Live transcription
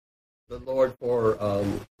the Lord for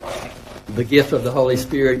the gift of the Holy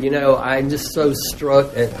Spirit. You know, I'm just so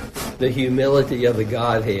struck at the humility of the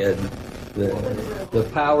Godhead, the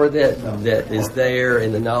power that is there,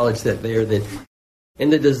 and the knowledge that there,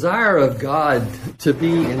 and the desire of God to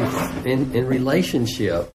be in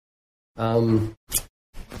relationship. That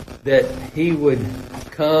He would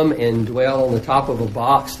come and dwell on the top of a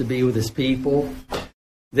box to be with His people.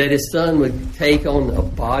 That His Son would take on a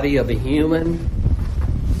body of a human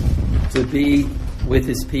to be with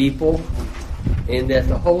His people, and that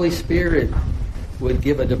the Holy Spirit would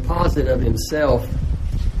give a deposit of Himself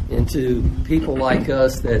into people like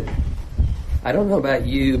us that, I don't know about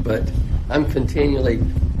you, but I'm continually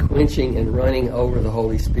quenching and running over the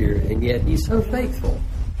Holy Spirit, and yet He's so faithful.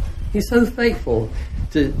 He's so faithful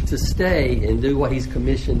to stay and do what He's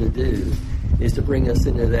commissioned to do, is to bring us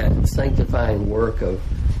into that sanctifying work of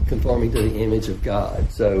conforming to the image of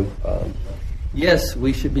God. So, yes,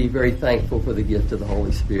 we should be very thankful for the gift of the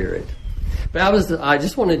Holy Spirit. But I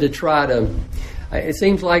just wanted to try to, it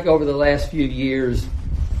seems like over the last few years,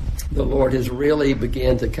 the Lord has really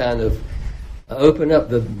begun to kind of open up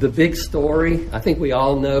the big story. I think we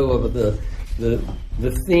all know of the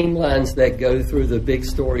theme lines that go through the big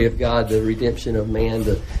story of God, the redemption of man,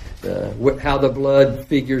 how the blood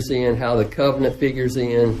figures in, how the covenant figures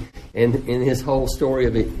in His whole story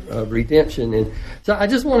of redemption. And so I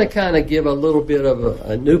just want to kind of give a little bit of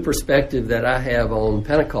a new perspective that I have on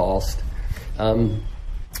Pentecost.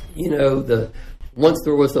 Once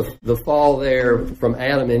there was the fall there from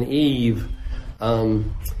Adam and Eve, the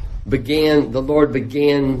Lord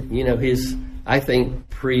began, His, I think,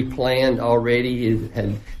 pre-planned already. He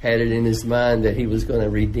had it in His mind that He was going to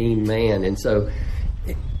redeem man. And so,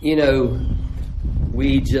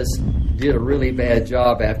 we just did a really bad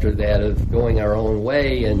job after that of going our own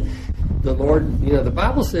way. And the Lord, the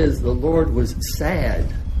Bible says the Lord was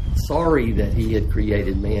sorry that He had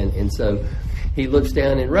created man. And so He looks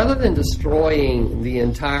down, and rather than destroying the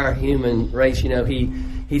entire human race,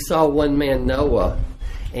 He saw one man, Noah,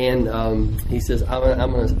 and He says,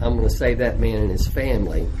 I'm going to save that man and his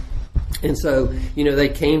family. And so, they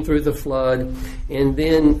came through the flood. And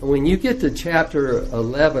then when you get to chapter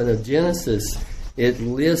 11 of Genesis, it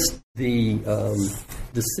lists the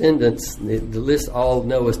descendants, it lists all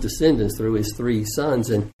Noah's descendants through his three sons.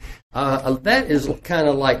 And that is kind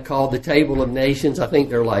of like called the Table of Nations. I think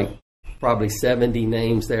they're like probably 70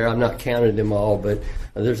 names there. I've not counted them all, but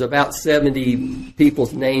there's about 70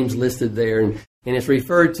 people's names listed there. And it's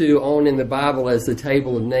referred to on in the Bible as the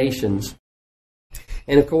Table of Nations.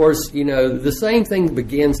 And of course, the same thing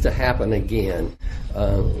begins to happen again.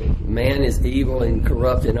 Man is evil and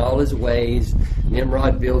corrupt in all his ways.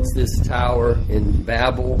 Nimrod builds this tower in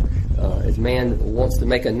Babel as man wants to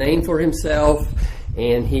make a name for himself.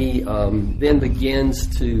 And he then begins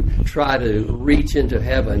to try to reach into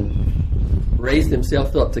heaven, raise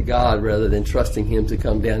himself up to God rather than trusting Him to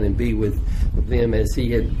come down and be with them as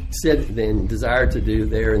He had said and desired to do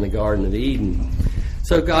there in the Garden of Eden.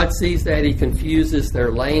 So God sees that, He confuses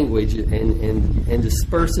their language and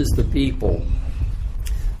disperses the people.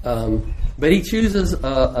 But He chooses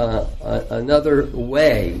another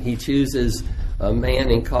way. He chooses a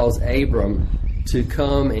man and calls Abram to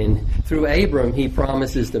come, and through Abram He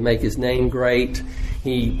promises to make His name great.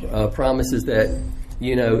 He promises that,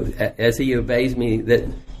 as he obeys me,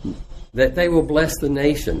 that they will bless the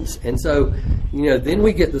nations. And so, then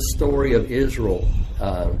we get the story of Israel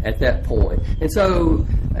at that point. And so,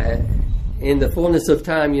 in the fullness of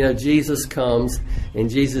time, Jesus comes, and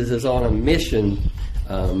Jesus is on a mission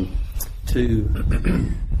to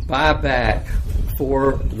buy back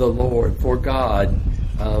for the Lord, for God,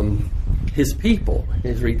 His people,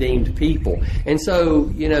 His redeemed people. And so,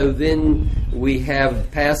 then we have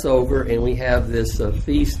Passover, and we have this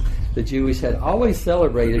feast the Jewish had always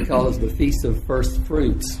celebrated called the Feast of First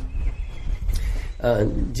Fruits.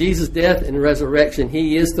 Jesus' death and resurrection,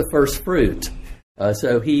 He is the first fruit.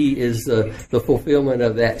 So He is the fulfillment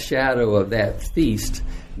of that shadow of that feast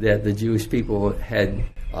that the Jewish people had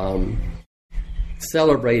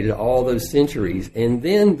celebrated all those centuries. And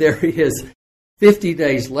then there is, 50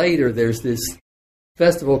 days later, there's this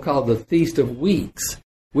festival called the Feast of Weeks,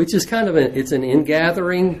 which is kind of it's an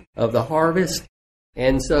ingathering of the harvest.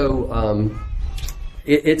 And so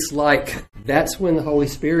it's like that's when the Holy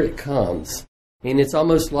Spirit comes. And it's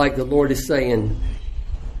almost like the Lord is saying,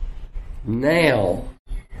 now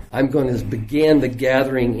I'm going to begin the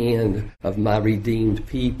gathering in of my redeemed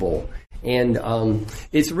people. And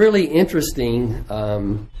it's really interesting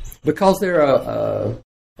because there are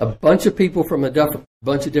a bunch of people from a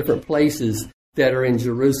bunch of different places that are in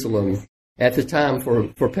Jerusalem at the time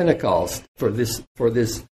for Pentecost, for this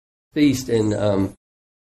feast. And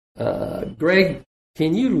Greg,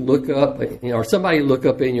 can you look up, or somebody look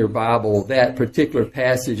up in your Bible that particular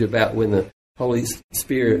passage about when the Holy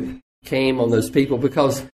Spirit came on those people?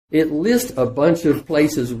 Because it lists a bunch of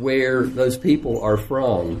places where those people are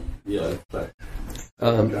from. Yeah.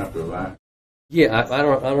 Yeah, I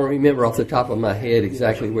don't remember off the top of my head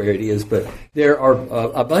exactly where it is, but there are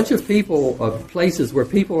a bunch of places where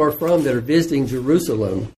people are from that are visiting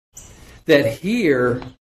Jerusalem that hear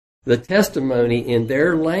the testimony in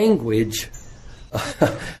their language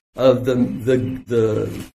of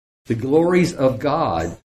the glories of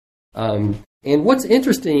God. And what's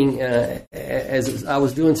interesting, as I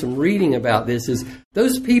was doing some reading about this, is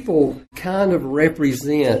those people kind of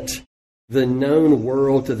represent the known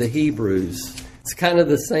world to the Hebrews. It's kind of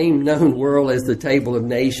the same known world as the Table of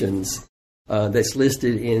Nations that's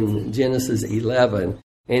listed in Genesis 11.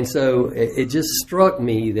 And so it just struck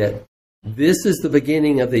me that this is the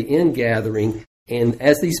beginning of the ingathering. And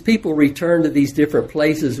as these people return to these different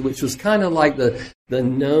places, which was kind of like the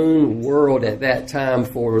known world at that time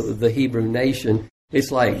for the Hebrew nation,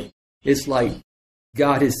 it's like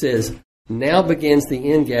God says, now begins the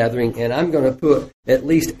ingathering, and I'm going to put at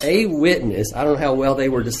least a witness. I don't know how well they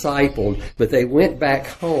were discipled, but they went back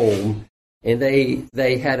home, and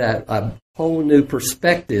they had a whole new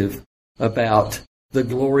perspective about the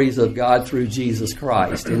glories of God through Jesus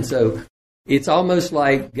Christ. And so it's almost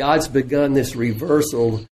like God's begun this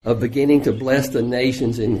reversal of beginning to bless the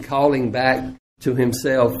nations and calling back to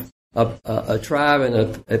himself a tribe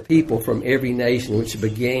and a people from every nation, which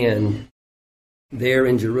began there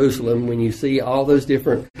in Jerusalem when you see all those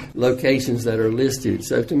different locations that are listed.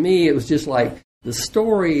 So to me, it was just like the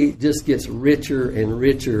story just gets richer and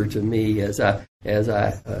richer to me as the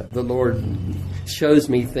Lord shows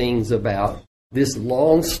me things about this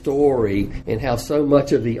long story and how so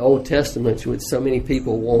much of the Old Testament, which so many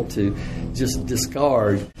people want to just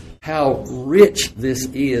discard, how rich this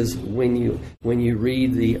is when you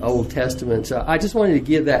read the Old Testament. So I just wanted to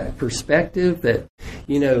give that perspective that,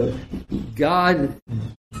 God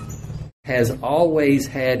has always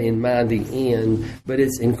had in mind the end, but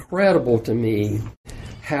it's incredible to me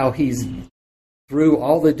how he's, through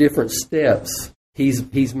all the different steps,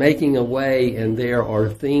 he's making a way, and there are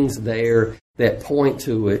things there that point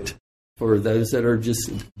to it for those that are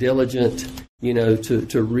just diligent,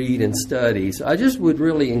 to read and study. So I just would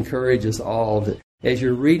really encourage us all that as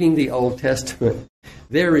you're reading the Old Testament,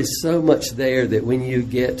 there is so much there that when you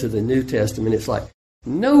get to the New Testament, it's like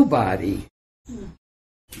no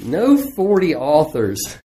 40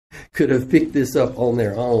 authors could have picked this up on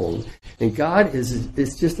their own. And God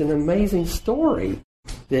it's just an amazing story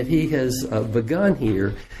that he has begun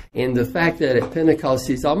here. And the fact that at Pentecost,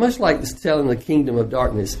 he's almost like telling the kingdom of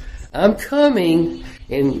darkness, I'm coming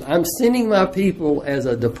and I'm sending my people as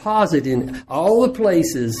a deposit in all the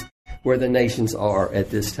places where the nations are at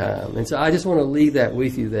this time. And so I just want to leave that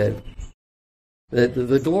with you, that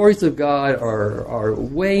the glories of God are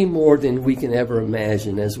way more than we can ever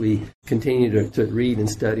imagine as we continue to read and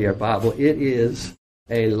study our Bible. It is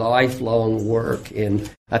a lifelong work.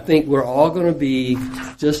 And I think we're all going to be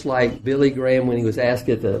just like Billy Graham when he was asked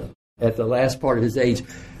at the last part of his age,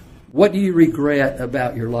 what do you regret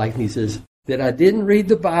about your life? And he says, that I didn't read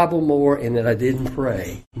the Bible more and that I didn't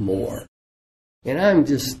pray more. And I'm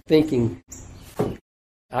just thinking,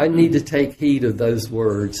 I need to take heed of those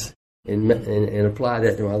words and apply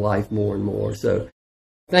that to my life more and more. So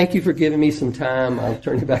thank you for giving me some time. I'll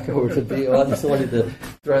turn it back over to Bill. I just wanted to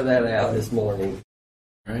throw that out this morning.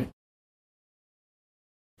 All right.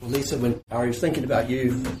 Well, Lisa, I was thinking about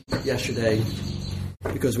you yesterday,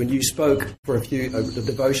 because when you spoke for a few the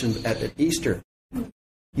devotions at Easter,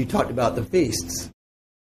 you talked about the feasts.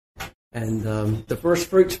 And the first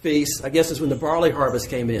fruits feast, I guess, is when the barley harvest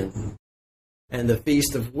came in. And the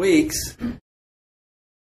Feast of Weeks,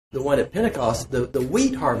 the one at Pentecost, the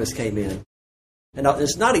wheat harvest came in. And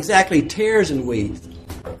it's not exactly tares and wheat,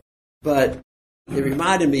 but it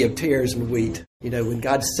reminded me of tares and wheat, when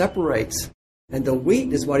God separates. And the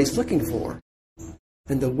wheat is what he's looking for.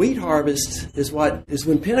 And the wheat harvest is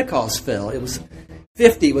when Pentecost fell. It was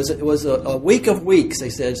 50. It was a week of weeks, they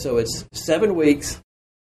said. So it's 7 weeks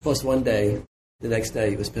plus 1 day. The next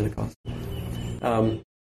day it was Pentecost. And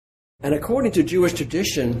according to Jewish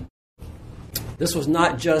tradition, this was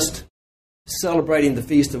not just celebrating the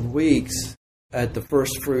Feast of Weeks at the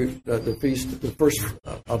first fruit, the first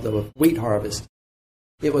of the wheat harvest.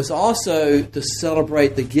 It was also to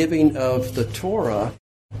celebrate the giving of the Torah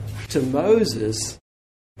to Moses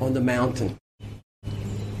on the mountain.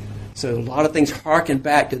 So a lot of things harken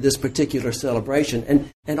back to this particular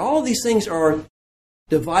celebration. And all these things are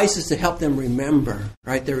devices to help them remember,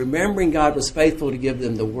 right? They're remembering God was faithful to give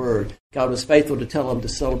them the word. God was faithful to tell them to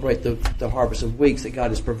celebrate the harvest of weeks that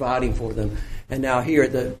God is providing for them. And now here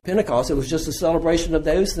at the Pentecost, it was just a celebration of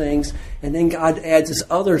those things. And then God adds this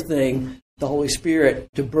other thing, the Holy Spirit,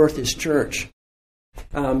 to birth his church.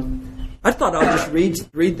 I thought I'll just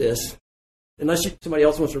read this, unless somebody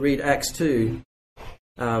else wants to read Acts 2.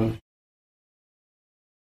 But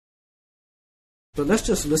let's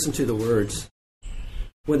just listen to the words.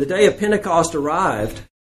 When the day of Pentecost arrived,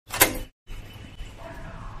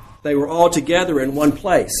 they were all together in one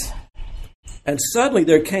place. And suddenly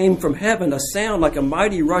there came from heaven a sound like a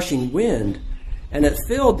mighty rushing wind, and it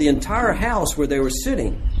filled the entire house where they were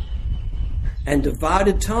sitting. And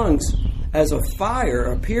divided tongues as of fire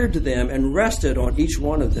appeared to them and rested on each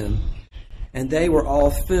one of them. And they were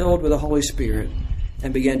all filled with the Holy Spirit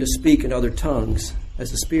and began to speak in other tongues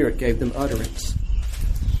as the Spirit gave them utterance.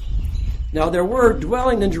 Now there were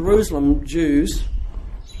dwelling in Jerusalem Jews,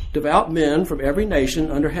 devout men from every nation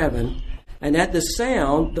under heaven, and at the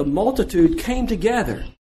sound the multitude came together,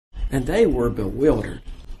 and they were bewildered,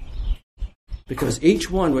 because each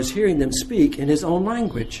one was hearing them speak in his own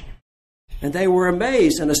language. And they were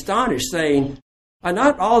amazed and astonished, saying, "Are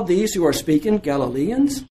not all these who are speaking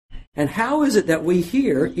Galileans? And how is it that we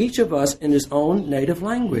hear, each of us in his own native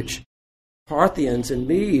language? Parthians and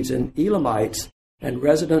Medes and Elamites, and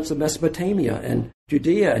residents of Mesopotamia and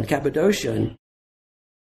Judea and Cappadocia and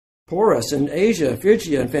Porus and Asia,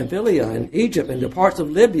 Phrygia and Pamphylia and Egypt and the parts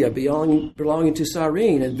of Libya belonging to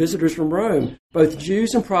Cyrene, and visitors from Rome, both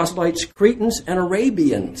Jews and proselytes, Cretans and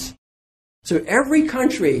Arabians." So every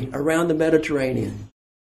country around the Mediterranean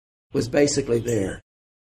was basically there.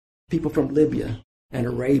 People from Libya and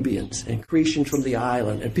Arabians and Cretans from the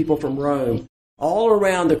island and people from Rome, all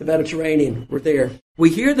around the Mediterranean were there. We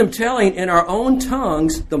hear them telling in our own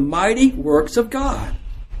tongues the mighty works of God.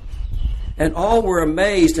 And all were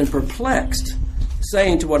amazed and perplexed,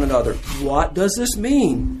 saying to one another, "What does this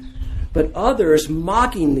mean?" But others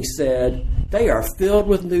mockingly said, "They are filled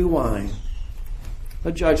with new wine."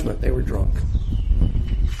 A judgment, they were drunk.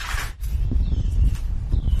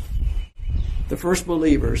 The first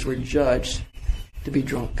believers were judged to be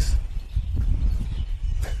drunks.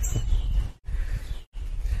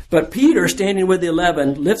 But Peter, standing with the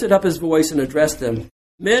 11, lifted up his voice and addressed them.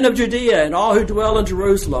 "Men of Judea and all who dwell in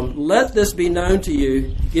Jerusalem, let this be known to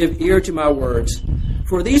you. Give ear to my words.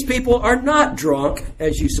 For these people are not drunk,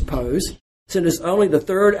 as you suppose, since it is only the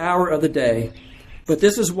third hour of the day. But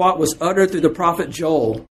this is what was uttered through the prophet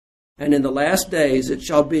Joel. And in the last days it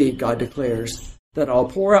shall be, God declares, that I'll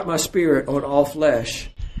pour out my spirit on all flesh.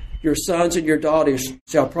 Your sons and your daughters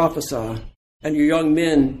shall prophesy, and your young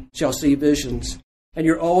men shall see visions, and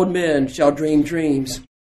your old men shall dream dreams.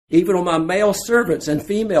 Even on my male servants and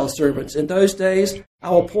female servants, in those days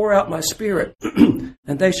I will pour out my spirit,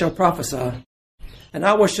 and they shall prophesy. And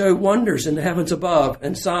I will show wonders in the heavens above,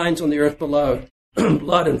 and signs on the earth below,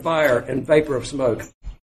 blood and fire and vapor of smoke.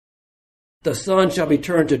 The sun shall be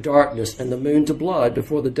turned to darkness and the moon to blood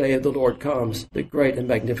before the day of the Lord comes, the great and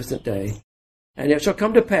magnificent day. And it shall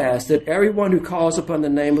come to pass that everyone who calls upon the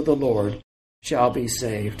name of the Lord shall be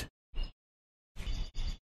saved."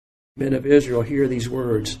 Men of Israel, hear these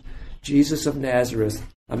words. Jesus of Nazareth,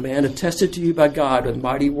 a man attested to you by God with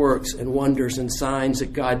mighty works and wonders and signs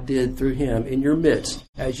that God did through him in your midst,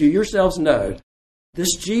 as you yourselves know,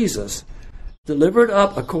 this Jesus, delivered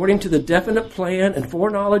up according to the definite plan and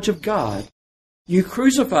foreknowledge of God, you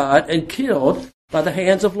crucified and killed by the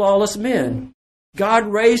hands of lawless men. God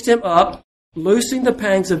raised him up, loosing the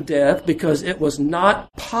pangs of death, because it was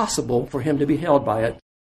not possible for him to be held by it.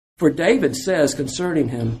 For David says concerning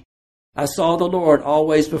him, "I saw the Lord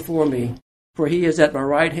always before me, for he is at my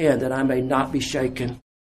right hand, that I may not be shaken.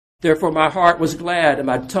 Therefore my heart was glad, and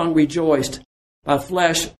my tongue rejoiced. My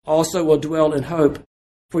flesh also will dwell in hope.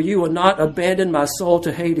 For you will not abandon my soul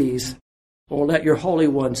to Hades, or let your Holy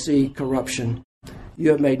One see corruption. You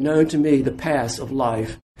have made known to me the paths of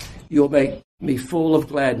life. You will make me full of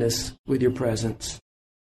gladness with your presence."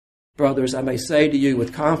 Brothers, I may say to you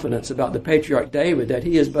with confidence about the patriarch David that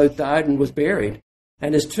he has both died and was buried,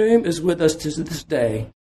 and his tomb is with us to this day.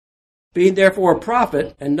 Being therefore a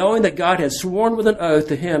prophet, and knowing that God had sworn with an oath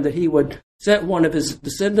to him that he would set one of his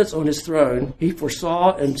descendants on his throne, he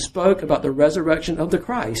foresaw and spoke about the resurrection of the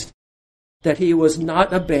Christ, that he was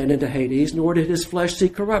not abandoned to Hades, nor did his flesh see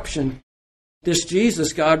corruption. This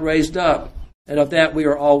Jesus God raised up, and of that we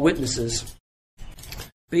are all witnesses.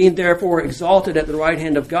 Being therefore exalted at the right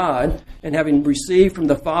hand of God, and having received from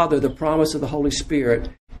the Father the promise of the Holy Spirit,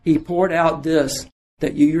 he poured out this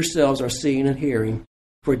that you yourselves are seeing and hearing.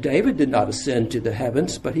 For David did not ascend to the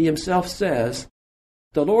heavens, but he himself says,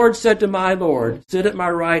 The Lord said to my Lord, sit at my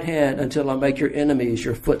right hand until I make your enemies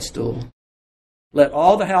your footstool. Let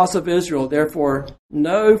all the house of Israel therefore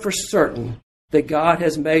know for certain that God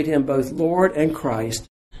has made him both Lord and Christ,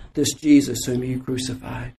 this Jesus whom you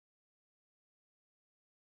crucified.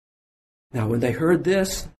 Now when they heard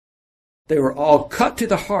this, they were all cut to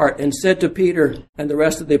the heart and said to Peter and the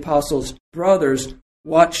rest of the apostles, Brothers,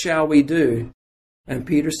 what shall we do? And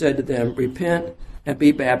Peter said to them, Repent and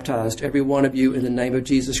be baptized, every one of you, in the name of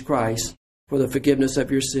Jesus Christ, for the forgiveness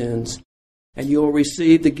of your sins, and you will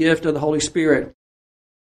receive the gift of the Holy Spirit.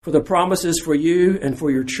 For the promise is for you and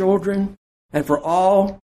for your children, and for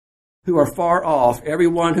all who are far off, every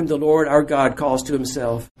one whom the Lord our God calls to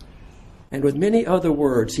himself. And with many other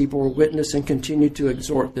words he bore witness and continued to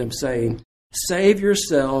exhort them, saying, Save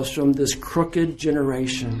yourselves from this crooked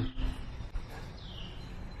generation.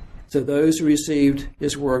 So those who received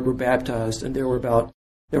his word were baptized, and there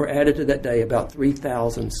were added to that day about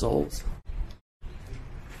 3,000 souls.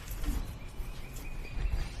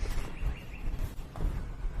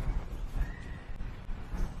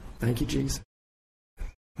 Thank you, Jesus.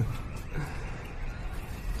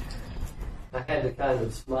 I had to kind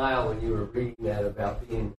of smile when you were reading that about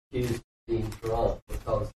being accused of being drunk,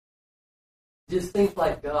 because it just seems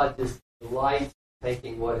like God just delights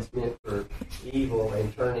taking what is meant for evil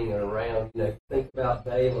and turning it around. You know, think about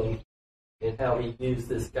Balaam and how he used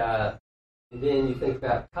this guy. And then you think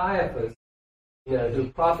about Caiaphas, you know, who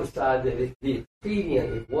prophesied that it'd be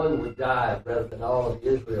expedient if one would die rather than all of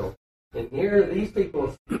Israel. And here these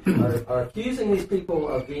people are accusing these people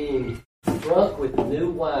of being drunk with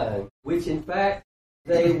new wine, which in fact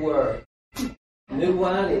they were. New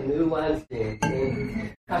wine in new wineskins.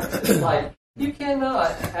 And I was just like, you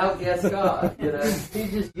cannot outguess God. You know, he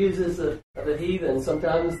just uses the heathen.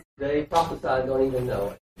 Sometimes they prophesy and don't even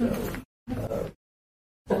know it. So,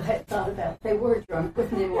 I had thought about they were drunk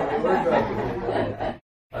with new wine. They were drunk with new wine.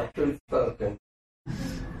 A truth spoken.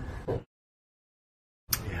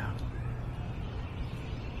 Yeah.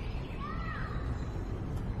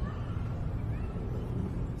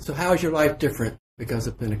 So how is your life different because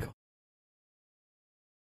of Pentecost?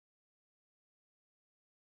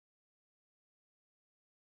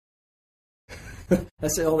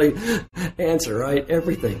 That's the only answer, right?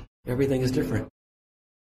 Everything is different.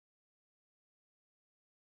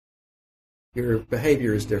 Your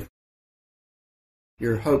behavior is different.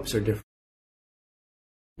 Your hopes are different.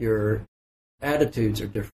 Your attitudes are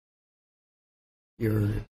different. Your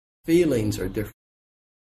feelings are different.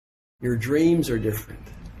 Your dreams are different.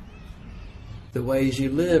 The ways you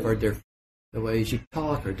live are different. The ways you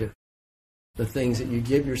talk are different. The things that you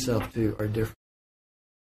give yourself to are different.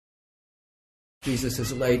 Jesus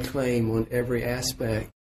has laid claim on every aspect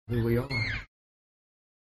of who we are.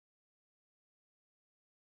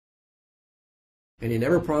 And he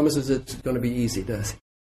never promises it's going to be easy, does he?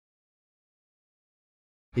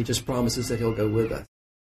 He just promises that he'll go with us.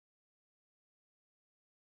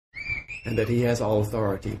 And that he has all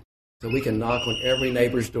authority. So we can knock on every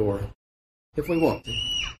neighbor's door if we want to.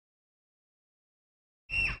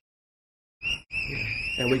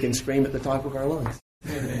 And we can scream at the top of our lungs.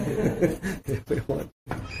 If we want.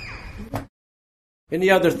 Any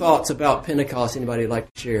other thoughts about Pentecost anybody would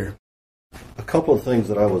like to share? A couple of things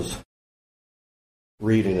that I was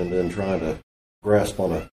reading and then trying to grasp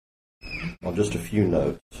on just a few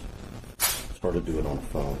notes. Started doing it on the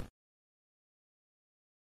phone.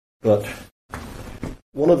 But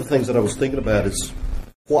one of the things that I was thinking about is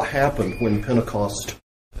what happened when Pentecost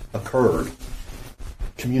occurred.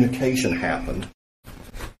 Communication happened.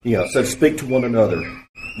 You know, it said, speak to one another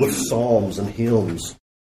with psalms and hymns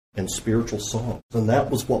and spiritual songs. And that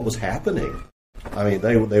was what was happening. I mean,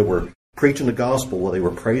 they were preaching the gospel while they were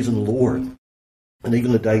praising the Lord. And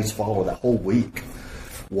even the days following, that whole week,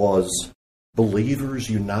 was believers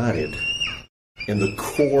united in the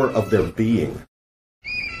core of their being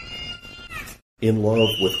in love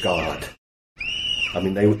with God. I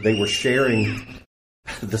mean, they were sharing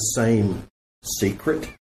the same secret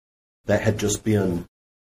that had just been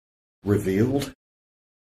revealed,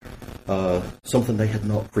 something they had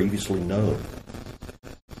not previously known.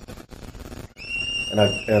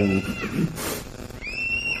 And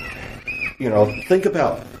you know, think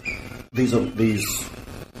about these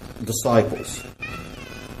disciples.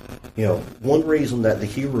 You know, one reason that the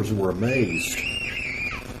hearers were amazed,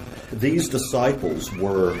 these disciples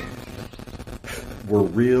were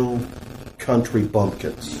real country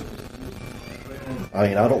bumpkins. I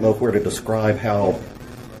mean, I don't know where to describe how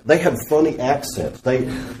they had funny accents.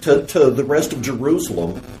 To the rest of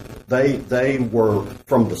Jerusalem, they were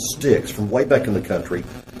from the sticks, from way back in the country.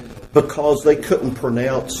 because they couldn't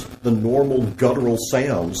pronounce the normal guttural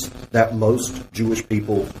sounds that most Jewish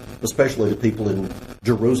people, especially the people in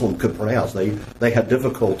Jerusalem, could pronounce. They had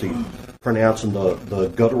difficulty pronouncing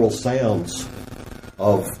the guttural sounds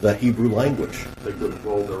of the Hebrew language. They couldn't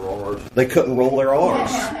roll their R's. They couldn't roll their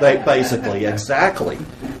R's. They basically, exactly.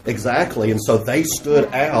 And so they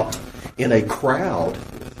stood out in a crowd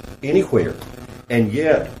anywhere. And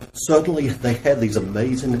yet, suddenly they had these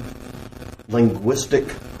amazing linguistic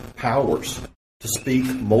powers to speak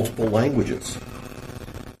multiple languages.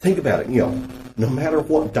 Think about it, no matter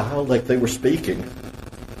what dialect they were speaking,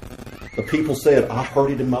 the people said, I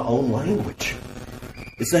heard it in my own language.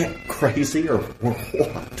 Is that crazy or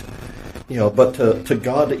what? But to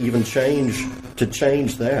God to even change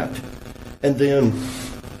that. And then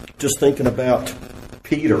just thinking about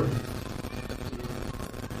Peter,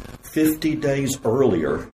 50 days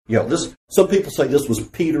earlier, some people say this was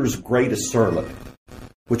Peter's greatest sermon,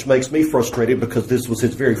 which makes me frustrated because this was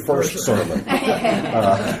his very first sermon.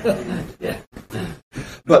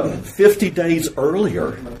 But 50 days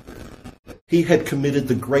earlier, he had committed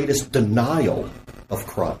the greatest denial of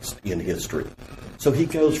Christ in history. So he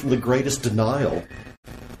goes from the greatest denial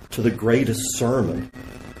to the greatest sermon.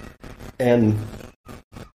 And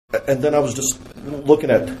then I was just looking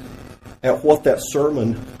at what that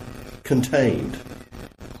sermon contained.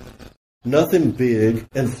 Nothing big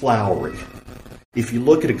and flowery. If you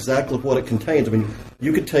look at exactly what it contains,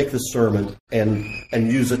 you could take this sermon and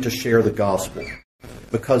use it to share the gospel,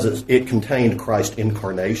 because it contained Christ's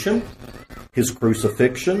incarnation, his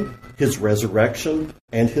crucifixion, his resurrection,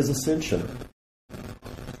 and his ascension.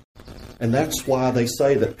 And that's why they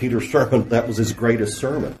say that Peter's sermon, that was his greatest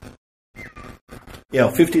sermon.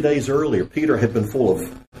 50 days earlier, Peter had been full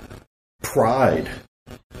of pride.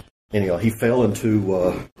 And, he fell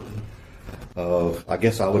into, I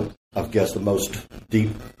guess the most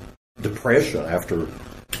deep depression after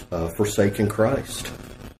forsaking Christ.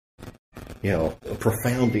 A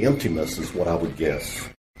profound emptiness is what I would guess.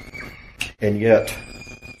 And yet,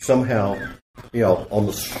 somehow, on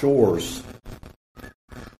the shores,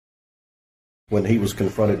 when he was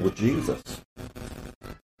confronted with Jesus,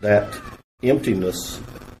 that emptiness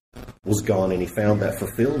was gone and he found that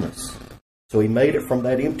fulfillment. So he made it from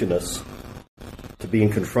that emptiness to being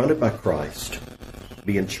confronted by Christ,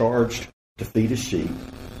 being charged to feed his sheep,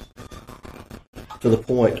 to the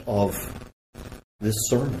point of this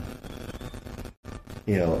sermon.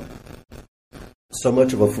 So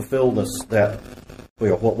much of a fulfillment that,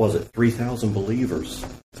 3,000 believers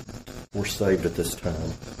were saved at this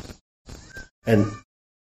time. And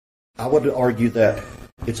I would argue that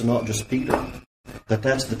it's not just Peter,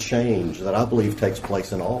 that's the change that I believe takes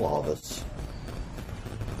place in all of us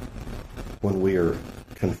when we are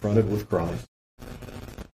confronted with Christ,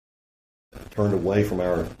 turned away from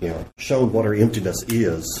our, shown what our emptiness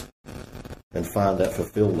is, and find that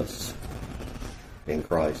fulfillment in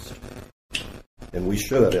Christ. And we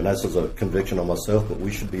should, and this is a conviction on myself, but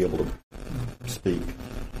we should be able to speak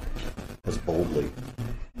as boldly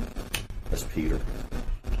as Peter.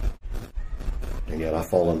 And yet I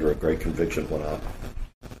fall under a great conviction when I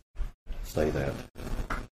say that.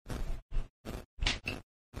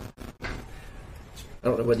 I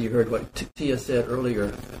don't know whether you heard what Tia said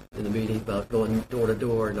earlier in the meeting about going door to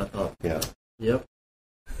door, and I thought, yep.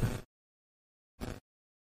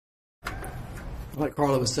 Like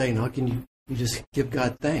Carla was saying, how can you just give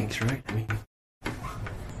God thanks, right?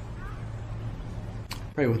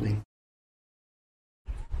 Pray with me.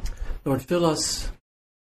 Lord, fill us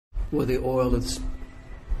with the oil of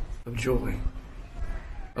joy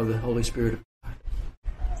of the Holy Spirit of God.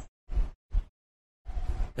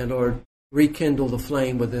 And Lord, rekindle the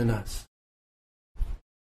flame within us.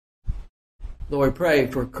 Lord, pray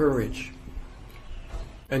for courage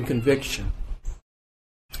and conviction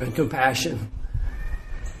and compassion.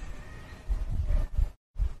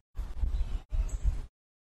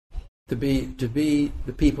 To be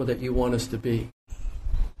the people that you want us to be.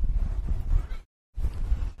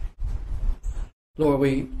 Lord,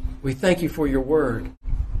 we thank you for your word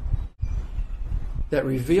that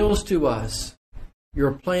reveals to us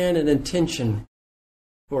your plan and intention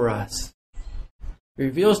for us. It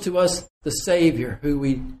reveals to us the Savior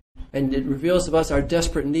and it reveals to us our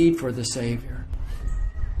desperate need for the Savior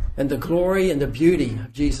and the glory and the beauty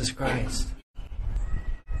of Jesus Christ.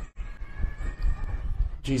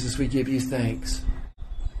 Jesus, we give you thanks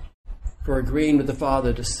for agreeing with the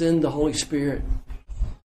Father to send the Holy Spirit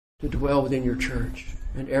to dwell within your church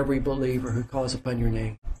and every believer who calls upon your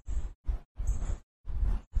name.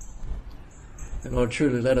 And Lord,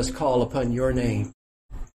 truly let us call upon your name.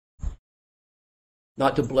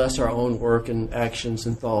 not to bless our own work and actions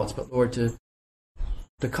and thoughts, but Lord, to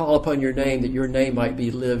call upon your name, that your name might be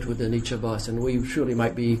lived within each of us, and we truly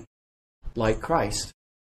might be like Christ.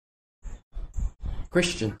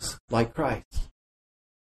 Christians like Christ.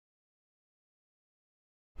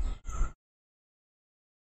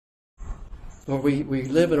 Lord, we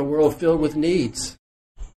live in a world filled with needs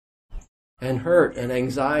and hurt and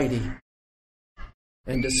anxiety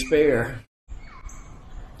and despair.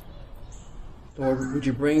 Lord, would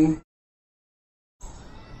you bring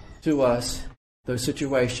to us those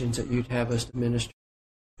situations that you'd have us to minister?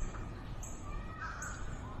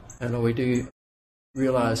 And Lord, we do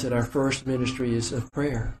realize that our first ministry is of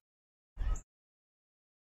prayer.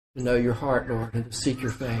 To know your heart, Lord, and to seek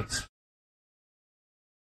your face.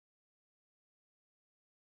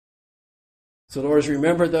 So, Lord, as we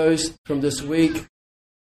remember those from this week,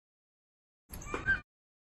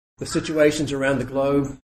 the situations around the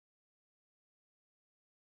globe,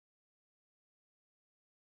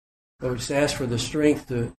 Lord, we just ask for the strength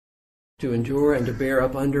to endure and to bear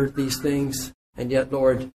up under these things, and yet,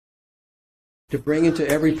 Lord, to bring into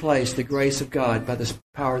every place the grace of God by the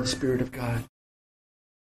power of the Spirit of God.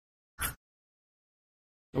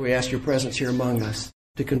 Lord, we ask your presence here among us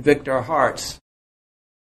to convict our hearts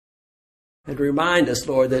and to remind us,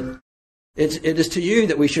 Lord, that it is to you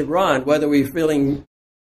that we should run, whether we're feeling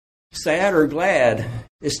sad or glad.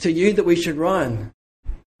 It's to you that we should run.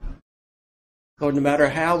 Lord, no matter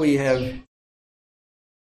how we have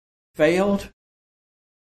failed,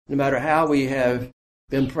 no matter how we have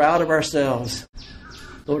been proud of ourselves,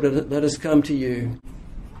 Lord, let us come to you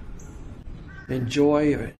in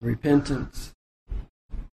joy and repentance.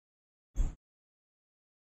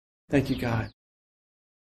 Thank you, God.